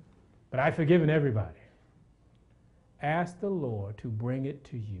 But I've forgiven everybody. Ask the Lord to bring it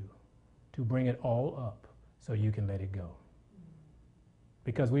to you, to bring it all up so you can let it go.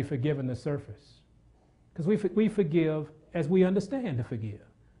 Because we've forgiven the surface. Because we forgive as we understand to forgive.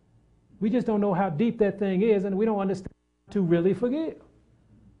 We just don't know how deep that thing is, and we don't understand to really forgive.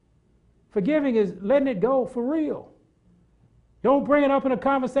 Forgiving is letting it go for real. Don't bring it up in a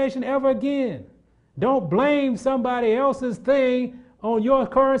conversation ever again. Don't blame somebody else's thing on your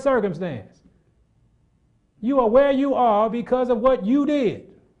current circumstance. You are where you are because of what you did.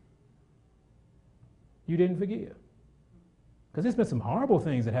 You didn't forgive. Because there's been some horrible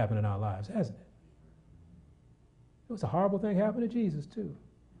things that happened in our lives, hasn't it? It was a horrible thing happened to Jesus too.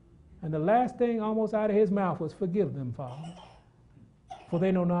 And the last thing almost out of his mouth was, forgive them, Father, for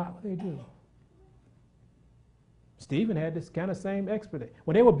they know not what they do. Stephen had this kind of same experience.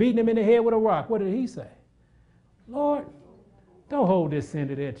 When they were beating him in the head with a rock, what did he say? Lord, don't hold this sin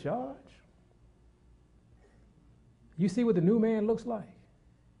to their charge. You see what the new man looks like?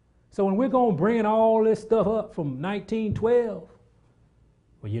 So when we're going to bring all this stuff up from 1912,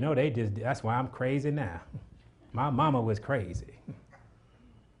 well, you know, that's why I'm crazy now. My mama was crazy.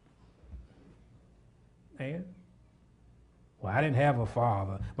 And, well, I didn't have a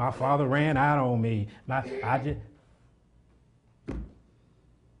father. My father ran out on me.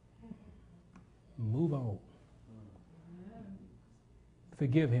 Move on.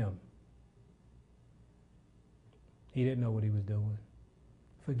 Forgive him. He didn't know what he was doing.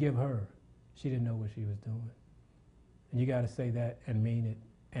 Forgive her. She didn't know what she was doing. And you got to say that and mean it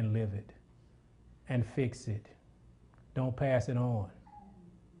and live it and fix it. Don't pass it on.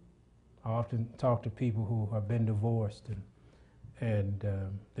 I often talk to people who have been divorced, and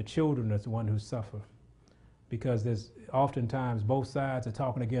the children are the one who suffer, because there's oftentimes both sides are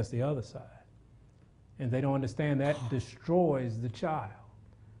talking against the other side. And they don't understand that destroys the child.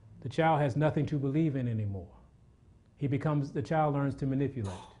 The child has nothing to believe in anymore. The child learns to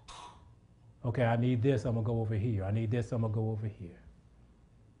manipulate. Okay, I need this, I'm gonna go over here. I need this, I'm gonna go over here.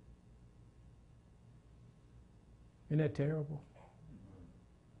 Isn't that terrible?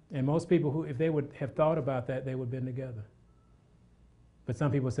 And most people who, if they would have thought about that, they would have been together. But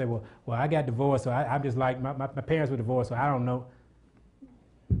some people say, well, I got divorced, so I'm just like, my parents were divorced, so I don't know.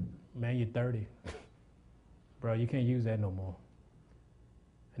 Man, you're 30. Bro, you can't use that no more.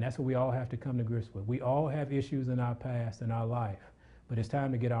 And that's what we all have to come to grips with. We all have issues in our past, in our life, but it's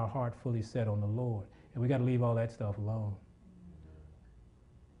time to get our heart fully set on the Lord. And we got to leave all that stuff alone.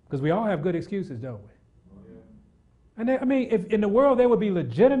 Because we all have good excuses, don't we? And I mean, if in the world there would be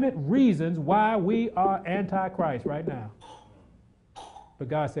legitimate reasons why we are anti-Christ right now. But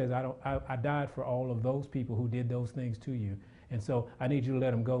God says, I died for all of those people who did those things to you. And so I need you to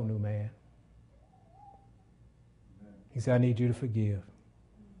let them go, new man. He said, I need you to forgive.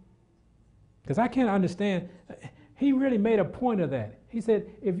 Because I can't understand. He really made a point of that. He said,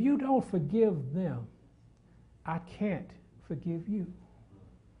 if you don't forgive them, I can't forgive you.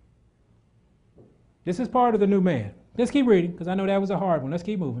 This is part of the new man. Let's keep reading, because I know that was a hard one. Let's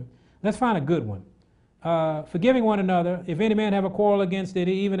keep moving. Let's find a good one. Forgiving one another, if any man have a quarrel against it,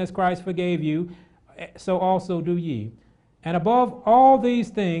 even as Christ forgave you, so also do ye. And above all these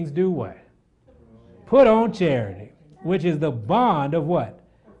things, do what? Put on charity, which is the bond of what?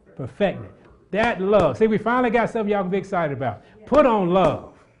 Perfecting. That love. See, we finally got something y'all can be excited about. Put on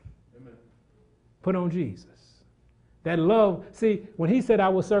love. Put on Jesus. That love. See, when he said, I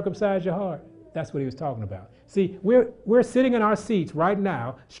will circumcise your heart, that's what he was talking about. See, we're sitting in our seats right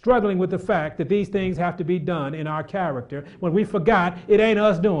now, struggling with the fact that these things have to be done in our character when we forgot it ain't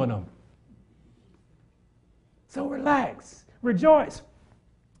us doing them. So relax, rejoice.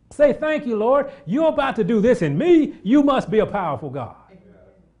 Say, thank you, Lord. You're about to do this in me. You must be a powerful God.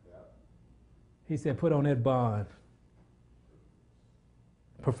 He said, put on that bond.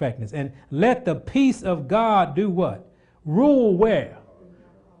 Perfectness. And let the peace of God do what? Rule where?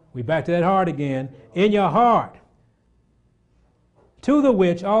 We back to that heart again. In your heart. To the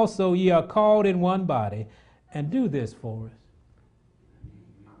which also ye are called in one body. And do this for us.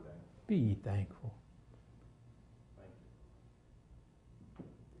 Be ye thankful.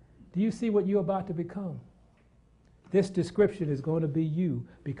 Do you see what you're about to become? This description is going to be you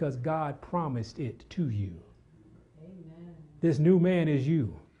because God promised it to you. Amen. This new man is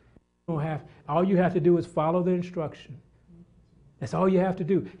you. All you have to do is follow the instruction. That's all you have to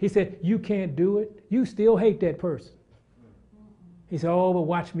do. He said, you can't do it. You still hate that person. He said, oh, but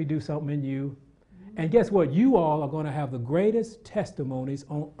watch me do something in you. And guess what? You all are going to have the greatest testimonies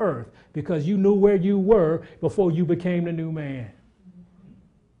on earth because you knew where you were before you became the new man.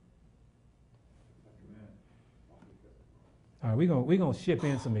 All right, we're gonna ship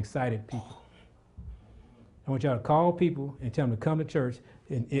in some excited people. I want y'all to call people and tell them to come to church,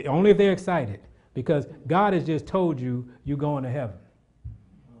 and only if they're excited, because God has just told you you're going to heaven.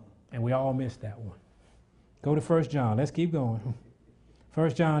 And we all missed that one. Go to 1 John. Let's keep going.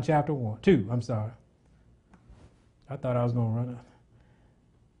 1 John chapter 2. I'm sorry. I thought I was going to run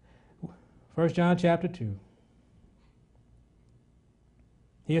out. 1 John chapter 2.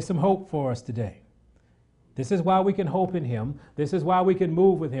 Here's some hope for us today. This is why we can hope in him. This is why we can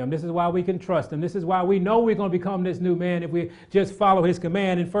move with him. This is why we can trust him. This is why we know we're going to become this new man if we just follow his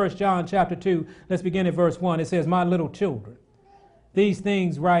command. In 1 John chapter 2, let's begin at verse 1. It says, my little children, these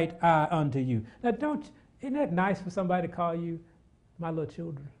things write I unto you. Now, isn't that nice for somebody to call you my little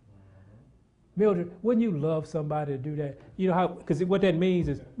children? Mildred, wouldn't you love somebody to do that? You know how, because what that means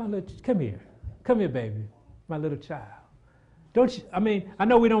is, come here, baby, my little child. Don't you, I mean, I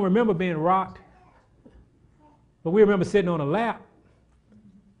know we don't remember being rocked, but we remember sitting on a lap,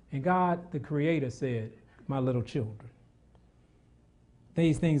 and God, the Creator, said, my little children,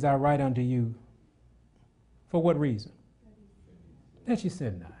 these things I write unto you. For what reason? That you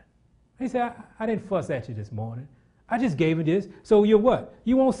sin not. He said, I didn't fuss at you this morning. I just gave you this, so you're what?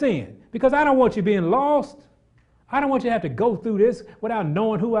 You won't sin. Because I don't want you being lost. I don't want you to have to go through this without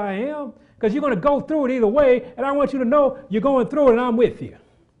knowing who I am. Because you're going to go through it either way, and I want you to know you're going through it and I'm with you.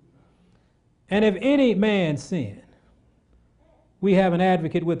 And if any man sin, we have an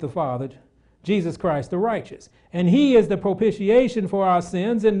advocate with the Father, Jesus Christ the righteous. And he is the propitiation for our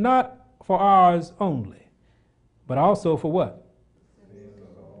sins, and not for ours only, but also for what?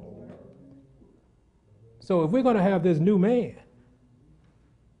 So if we're going to have this new man,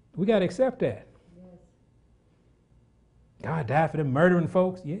 we got to accept that. God died for them murdering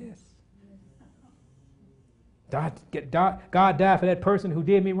folks? Yes. God died for that person who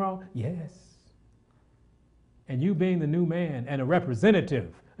did me wrong? Yes. And you being the new man and a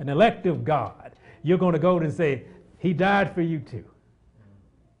representative, an elective God, you're going to go and say, he died for you too.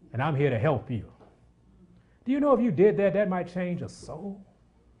 And I'm here to help you. Do you know if you did that, that might change a soul?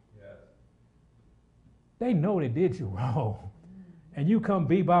 Yes. They know they did you wrong. And you come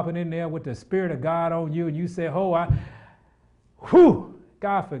bebopping in there with the Spirit of God on you and you say, God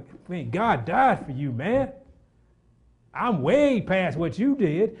died for you, man. I'm way past what you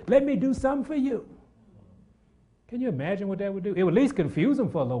did. Let me do something for you. Can you imagine what that would do? It would at least confuse them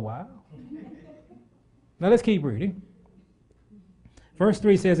for a little while. Now let's keep reading. Verse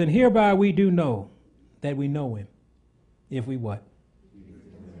 3 says, and hereby we do know that we know him, if we what?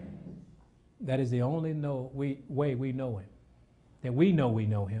 That is the only way we know him. That we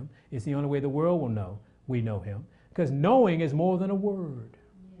know him. It's the only way the world will know we know him. Because knowing is more than a word.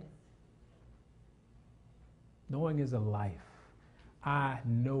 Knowing is a life. I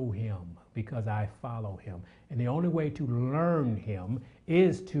know him because I follow him. And the only way to learn him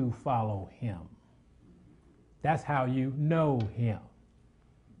is to follow him. That's how you know him.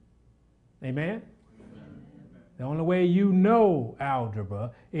 Amen? The only way you know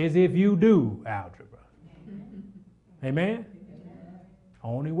algebra is if you do algebra. Amen? The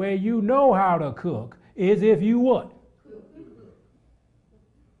only way you know how to cook is if you what?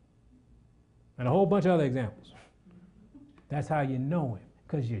 And a whole bunch of other examples. That's how you know him,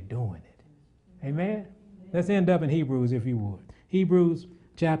 because you're doing it. Amen? Let's end up in Hebrews, if you would. Hebrews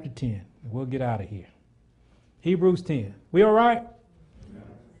chapter 10. We'll get out of here. Hebrews 10. We all right? Yeah.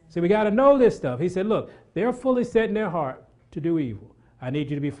 See, we got to know this stuff. He said, look, they're fully set in their heart to do evil. I need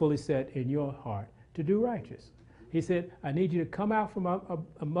you to be fully set in your heart to do righteous. He said, I need you to come out from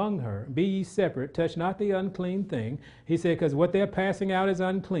among her, be ye separate, touch not the unclean thing. He said, because what they're passing out is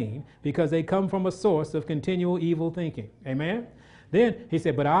unclean, because they come from a source of continual evil thinking. Amen? Then he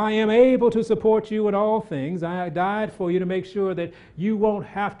said, but I am able to support you in all things. I died for you to make sure that you won't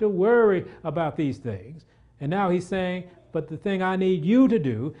have to worry about these things. And now he's saying, but the thing I need you to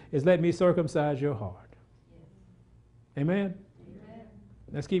do is let me circumcise your heart. Amen? Amen.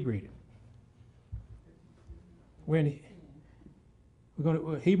 Let's keep reading. We're going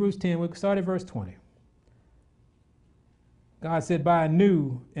to Hebrews 10. We'll start at verse 20. God said, by a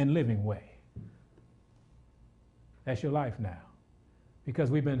new and living way. That's your life now.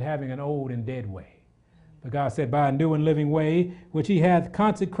 Because we've been having an old and dead way. But God said, by a new and living way, which he hath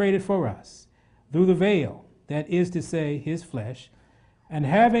consecrated for us, through the veil, that is to say, his flesh, and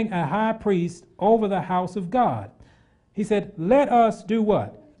having a high priest over the house of God. He said, let us do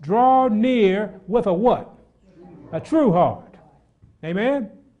what? Draw near with a what? A true heart. Amen?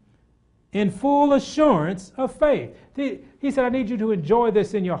 In full assurance of faith. He said, I need you to enjoy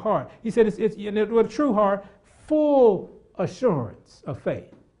this in your heart. He said, it's with a true heart, full assurance of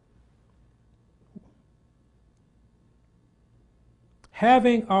faith.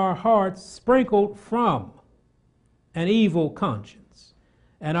 Having our hearts sprinkled from an evil conscience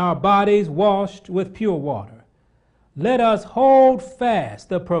and our bodies washed with pure water, let us hold fast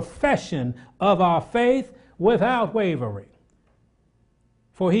the profession of our faith without wavering.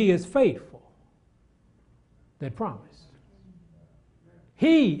 For he is faithful that promised.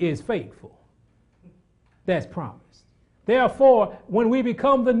 He is faithful that's promised. Therefore, when we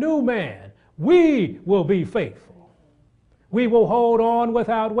become the new man, we will be faithful. We will hold on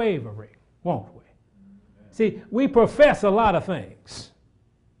without wavering, won't we? See, we profess a lot of things.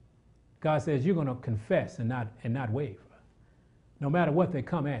 God says you're going to confess and not waver. No matter what they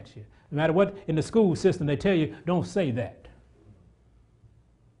come at you. No matter what in the school system they tell you, don't say that.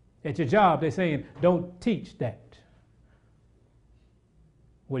 At your job, they're saying, don't teach that.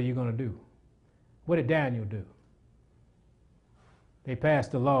 What are you going to do? What did Daniel do? They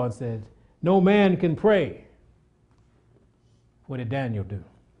passed a law and said, no man can pray. What did Daniel do?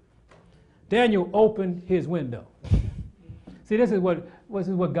 Daniel opened his window. See, this is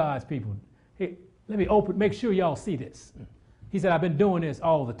what God's people, hey, let me make sure y'all see this. He said, I've been doing this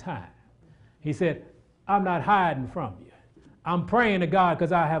all the time. He said, I'm not hiding from you. I'm praying to God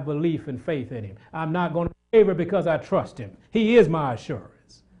because I have belief and faith in him. I'm not going to waver because I trust him. He is my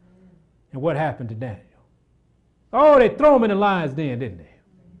assurance. And what happened to Daniel? Oh, they threw him in the lion's den, didn't they?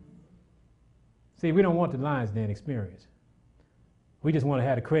 See, we don't want the lion's den experience. We just want to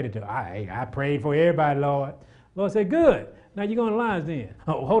have the credit to, I prayed for everybody, Lord. Lord said, good. Now you're going to the lion's den.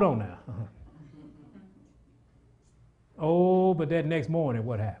 Oh, hold on now. Oh, but that next morning,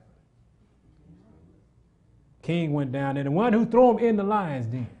 what happened? King went down there, and the one who threw him in the lion's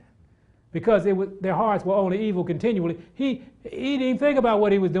den, because their hearts were only evil continually, he didn't even think about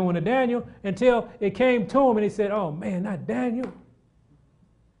what he was doing to Daniel until it came to him, and he said, oh man, not Daniel.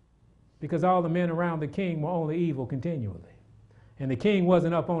 Because all the men around the king were only evil continually. And the king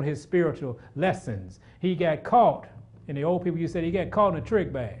wasn't up on his spiritual lessons. He got caught, and the old people, you said he got caught in a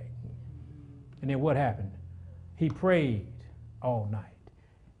trick bag. And then what happened? He prayed all night.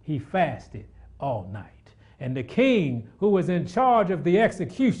 He fasted all night. And the king, who was in charge of the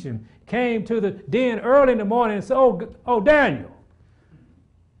execution, came to the den early in the morning and said, oh, Daniel,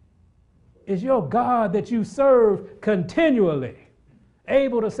 is your God that you serve continually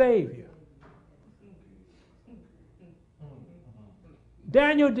able to save you?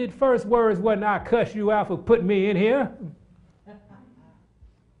 Daniel did first words wasn't, I cuss you out for putting me in here.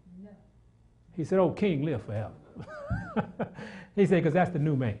 He said, oh, king, live forever. He said, because that's the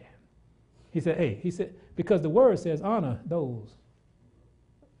new man. He said, because the word says honor those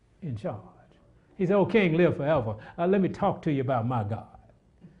in charge. He said, oh, king, live forever. Let me talk to you about my God.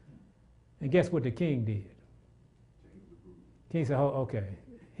 And guess what the king did? King said, oh, okay,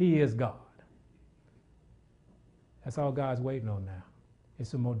 he is God. That's all God's waiting on now. It's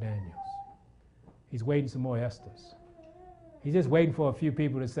some more Daniels. He's waiting some more Esthers. He's just waiting for a few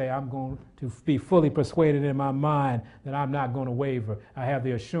people to say, I'm going to be fully persuaded in my mind that I'm not going to waver. I have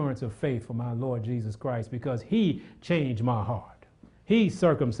the assurance of faith for my Lord Jesus Christ because he changed my heart. He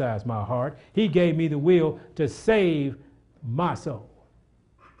circumcised my heart. He gave me the will to save my soul.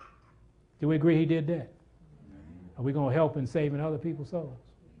 Do we agree he did that? Are we going to help in saving other people's souls?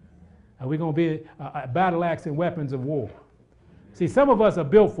 Are we going to be a battle axe and weapons of war? See, some of us are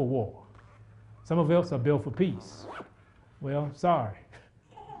built for war. Some of us are built for peace. Well, sorry.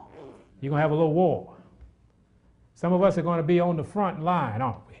 You're going to have a little war. Some of us are going to be on the front line,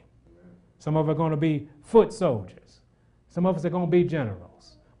 aren't we? Some of us are going to be foot soldiers. Some of us are going to be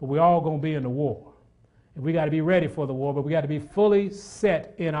generals. But we're all going to be in the war. And we got to be ready for the war, but we got to be fully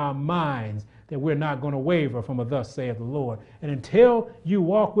set in our minds that we're not going to waver from a thus saith the Lord. And until you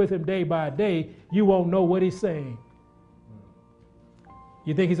walk with him day by day, you won't know what he's saying.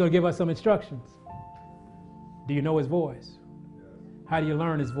 You think he's going to give us some instructions? Do you know his voice? How do you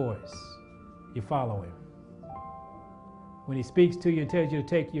learn his voice? You follow him. When he speaks to you and tells you to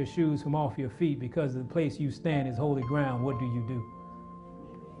take your shoes from off your feet because the place you stand is holy ground, what do? You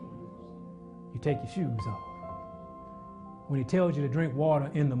take your shoes off. When he tells you to drink water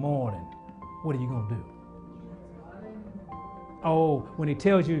in the morning, what are you going to do? Oh, when he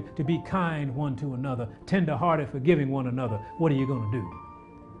tells you to be kind one to another, tender-hearted, forgiving one another, what are you going to do?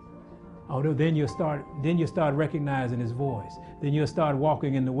 Oh, then you'll start recognizing his voice. Then you'll start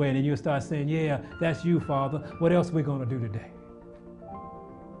walking in the way, and then you'll start saying, yeah, that's you, Father. What else are we going to do today?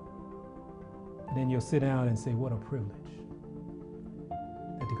 And then you'll sit down and say, what a privilege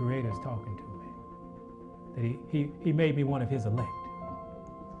the Creator is talking to me. That he made me one of his elect.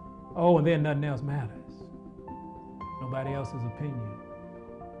 Oh, and then nothing else matters. Nobody else's opinion.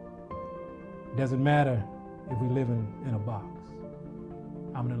 It doesn't matter if we live in a box.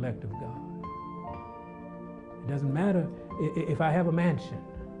 I'm an elect of God. It doesn't matter if I have a mansion.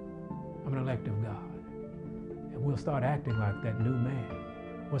 I'm an elect of God. And we'll start acting like that new man.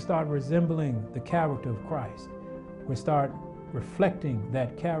 We'll start resembling the character of Christ. We'll start reflecting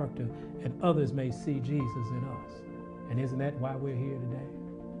that character, and others may see Jesus in us. And isn't that why we're here today?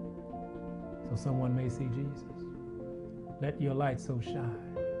 So someone may see Jesus. Let your light so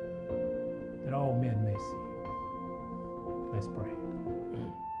shine that all men may see. Let's pray.